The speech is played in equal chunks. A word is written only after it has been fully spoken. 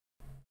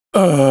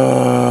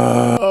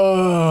I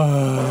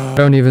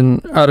don't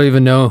even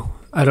know.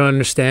 I don't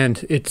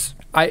understand.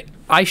 I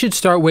should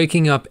start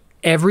waking up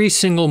every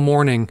single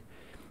morning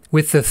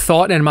with the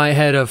thought in my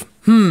head of,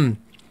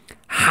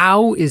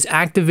 how is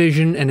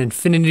Activision and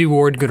Infinity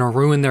Ward gonna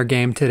ruin their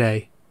game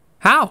today?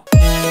 How?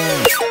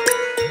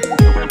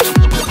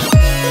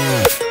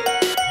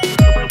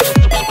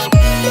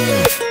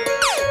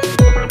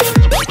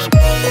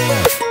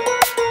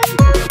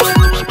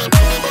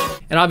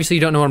 And obviously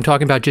you don't know what I'm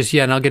talking about just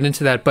yet, and I'll get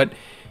into that, but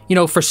you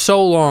know, for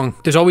so long,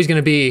 there's always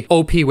gonna be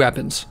OP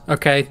weapons,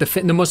 okay?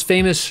 The most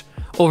famous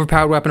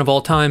overpowered weapon of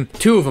all time,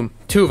 two of them.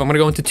 I'm gonna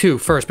go into two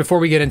first before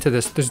we get into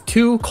this. There's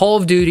two Call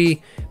of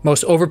Duty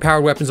most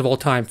overpowered weapons of all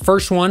time.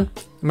 First one,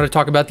 I'm gonna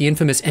talk about the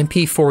infamous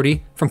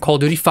MP40 from Call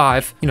of Duty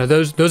 5. You know,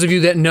 those of you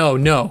that know,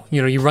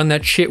 you know, you run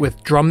that shit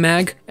with drum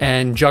mag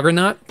and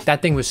Juggernaut.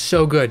 That thing was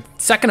so good.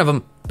 Second of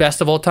them,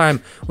 best of all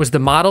time, was the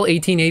Model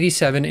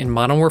 1887 in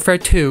Modern Warfare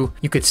 2.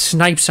 You could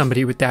snipe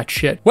somebody with that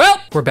shit. Well,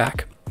 we're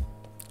back.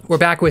 We're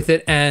back with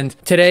it, and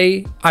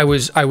today I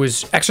was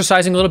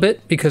exercising a little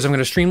bit because I'm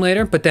gonna stream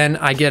later, but then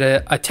I get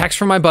a text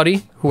from my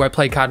buddy, who I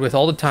play COD with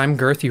all the time,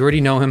 Girth, you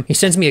already know him. He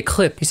sends me a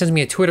clip, he sends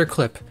me a Twitter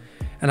clip,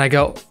 and I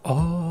go,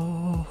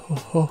 oh,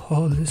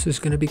 this is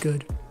gonna be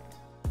good.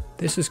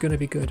 This is gonna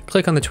be good.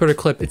 Click on the Twitter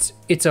clip,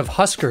 it's of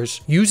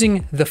Huskers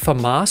using the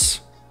Famas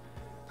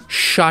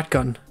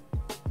shotgun.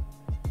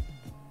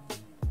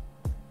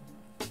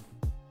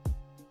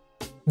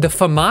 The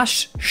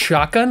Famas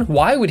shotgun?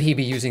 Why would he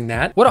be using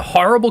that? What a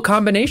horrible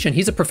combination.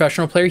 He's a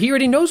professional player. He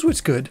already knows what's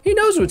good. He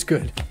knows what's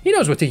good. He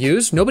knows what to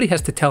use. Nobody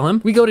has to tell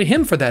him. We go to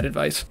him for that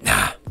advice.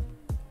 Nah.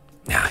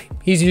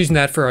 He's using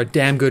that for a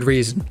damn good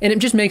reason. And it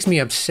just makes me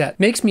upset.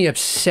 Makes me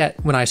upset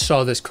when I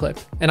saw this clip.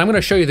 And I'm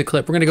gonna show you the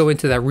clip. We're gonna go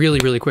into that really,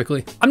 really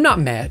quickly. I'm not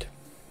mad.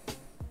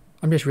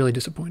 I'm just really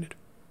disappointed.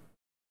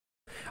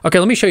 Okay,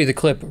 let me show you the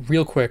clip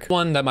real quick.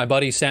 One that my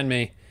buddy sent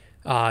me,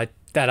 that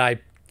I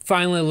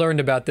finally learned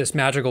about this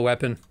magical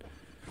weapon.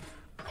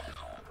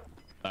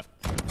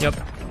 Yep.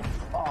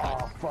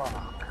 Oh,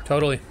 fuck.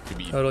 Totally.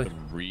 Totally.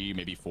 3,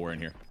 maybe 4 in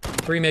here.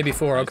 3, maybe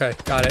 4. Okay,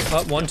 got it.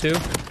 Oh, 1, 2,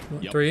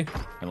 3.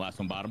 And last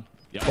one bottom.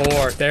 Yep.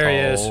 4. There he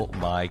is. Oh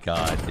my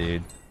god,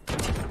 dude.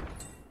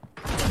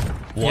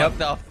 What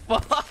the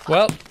fuck?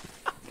 Well.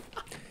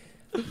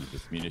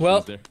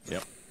 There.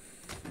 Yep.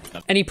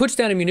 And he puts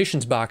down a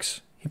munitions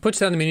box. He puts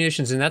down the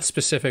munitions, and that's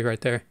specific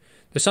right there.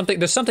 There's something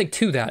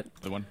to that.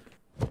 Other one.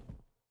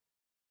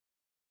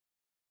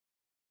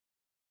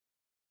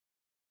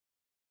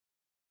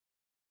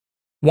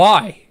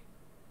 Why?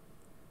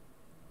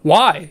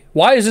 Why?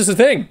 Why is this a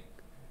thing?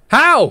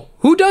 How?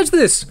 Who does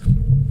this?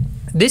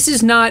 This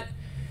is not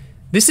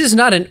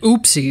an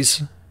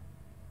oopsies.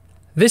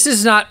 This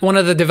is not one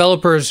of the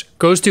developers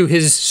goes to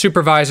his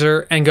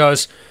supervisor and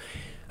goes,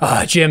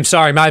 Jim,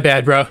 sorry, my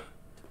bad, bro.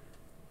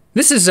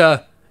 This is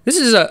a,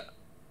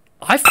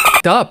 I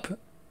fucked up.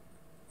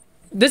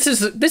 This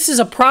is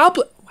a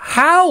problem.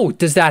 How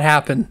does that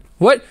happen?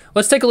 What?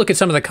 Let's take a look at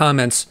some of the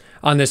comments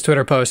on this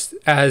Twitter post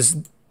as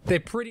they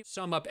pretty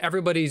sum up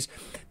everybody's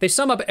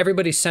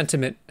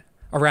sentiment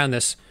around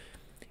this.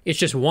 It's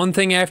just one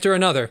thing after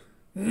another.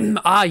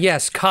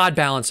 Yes, COD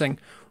balancing.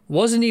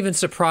 Wasn't even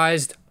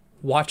surprised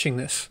watching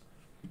this.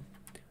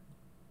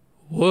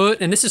 What?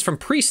 And this is from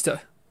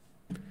Priesta.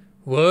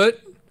 What?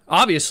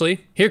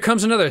 Obviously. Here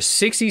comes another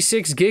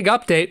 66 gig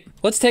update.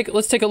 Let's take a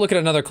look at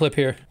another clip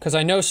here, because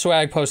I know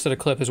Swag posted a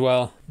clip as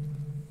well.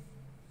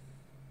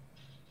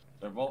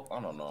 They're both, I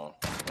don't know.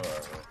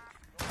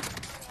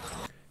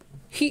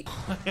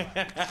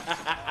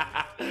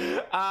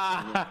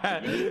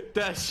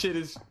 That shit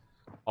is...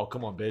 Oh,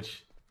 come on,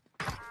 bitch.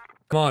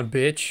 Come on,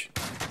 bitch.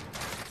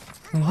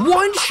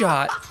 One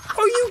shot?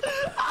 Are you...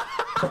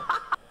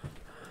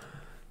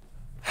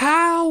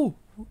 How?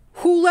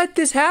 Who let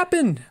this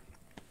happen?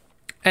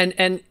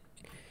 And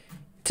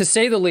to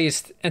say the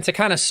least, and to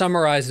kind of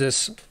summarize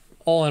this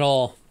all in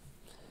all,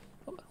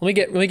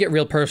 let me get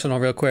real personal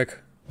real quick.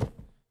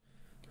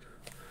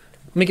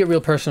 Let me get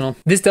real personal.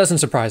 This doesn't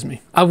surprise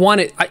me. I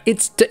want it.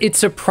 It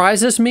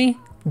surprises me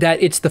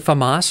that it's the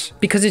Famas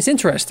because it's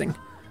interesting.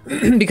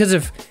 Because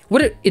of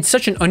it's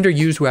such an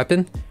underused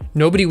weapon.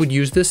 Nobody would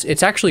use this.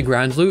 It's actually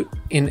ground loot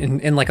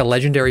in like a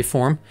legendary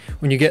form.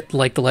 When you get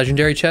like the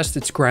legendary chest,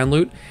 it's ground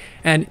loot.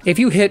 And if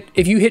you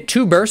hit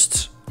 2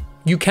 bursts,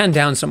 you can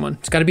down someone.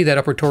 It's got to be that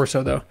upper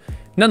torso though.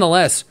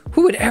 Nonetheless,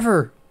 who would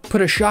ever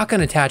put a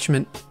shotgun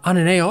attachment on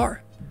an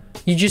AR?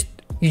 You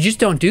just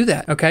don't do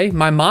that, okay?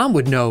 My mom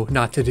would know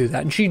not to do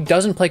that, and she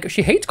doesn't play,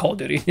 she hates Call of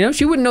Duty. You know,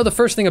 she wouldn't know the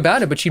first thing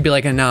about it, but she'd be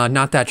like, nah,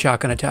 not that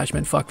shotgun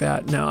attachment, fuck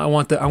that. No, I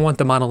want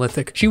the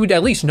monolithic. She would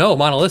at least know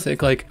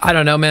monolithic, like, I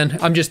don't know, man.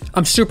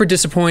 I'm super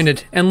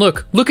disappointed. And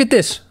look at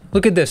this.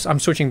 Look at this, I'm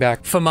switching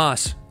back.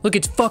 Famas, look,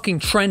 it's fucking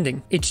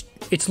trending. It's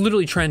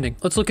literally trending.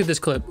 Let's look at this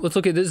clip.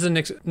 This is a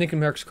Nick and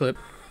Merck's clip.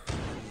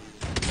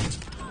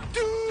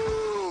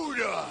 Dude!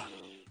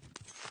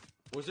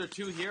 Was there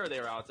 2 here or they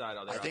were outside?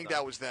 Oh, I think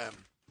that was them.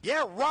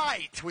 Yeah,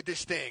 right, with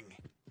this thing.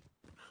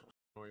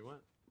 Where he went?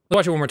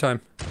 Watch it one more time.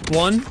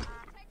 1.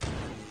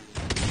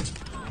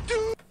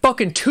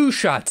 fucking two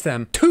shots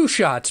them. Two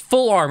shots,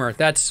 full armor.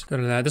 That's, I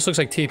don't know, this looks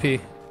like TP.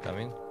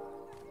 Coming.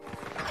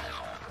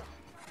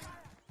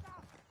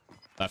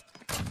 Left.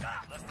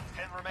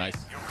 Nice.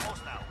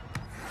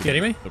 You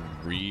getting me?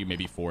 3,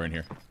 maybe 4 in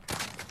here.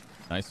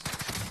 Nice.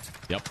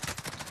 Yep.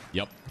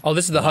 Yep. Oh,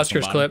 this is the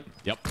Huskers clip.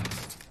 Yep.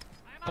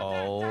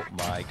 Oh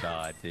my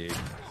god, dude.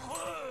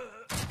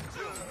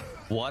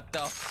 What the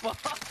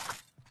fuck?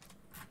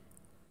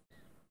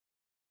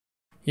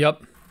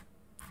 Yep.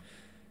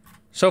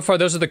 So far,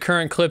 those are the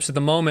current clips at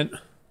the moment.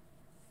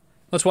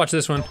 Let's watch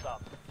this one.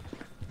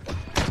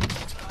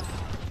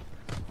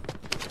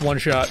 One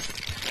shot.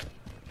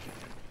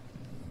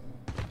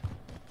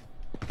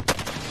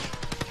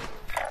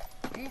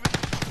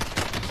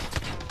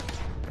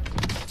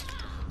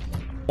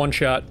 One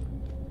shot.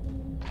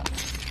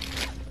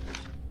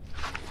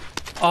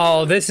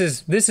 Oh, this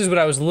is what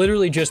I was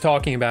literally just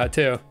talking about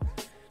too.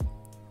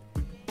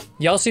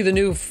 Y'all see the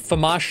new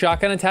Famas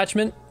shotgun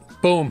attachment?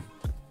 Boom.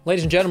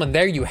 Ladies and gentlemen,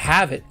 there you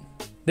have it.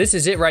 This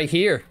is it right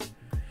here.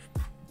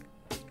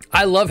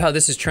 I love how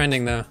this is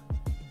trending though.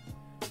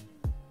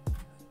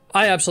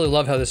 I absolutely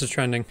love how this is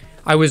trending.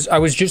 I was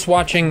just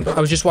watching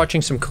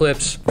some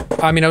clips.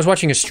 I mean, I was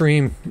watching a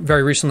stream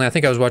very recently. I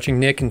think I was watching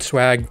Nick and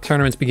Swag.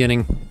 Tournament's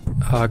beginning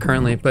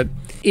currently, but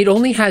it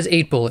only has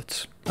 8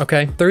 bullets.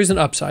 Okay, there is an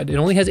upside. It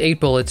only has 8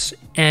 bullets,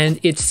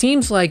 and it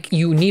seems like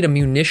you need a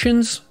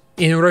munitions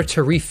in order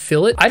to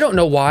refill it. I don't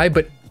know why,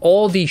 but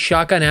all the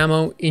shotgun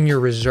ammo in your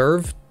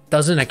reserve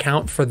doesn't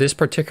account for this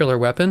particular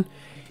weapon.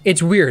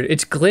 It's weird.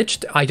 It's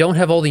glitched. I don't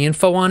have all the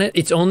info on it.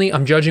 It's only,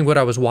 I'm judging what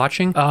I was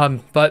watching.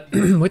 But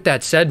with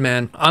that said,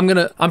 man,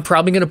 I'm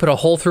probably gonna put a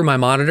hole through my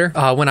monitor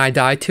when I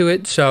die to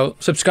it. So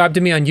subscribe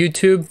to me on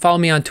YouTube, follow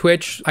me on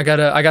Twitch. I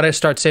gotta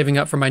start saving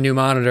up for my new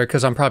monitor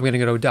because I'm probably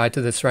gonna go die to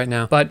this right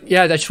now. But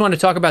yeah, I just wanted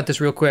to talk about this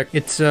real quick.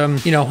 It's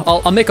you know,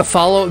 I'll make a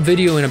follow-up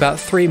video in about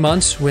 3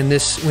 months when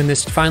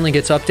this finally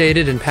gets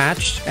updated and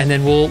patched, and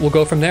then we'll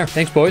go from there.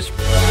 Thanks, boys.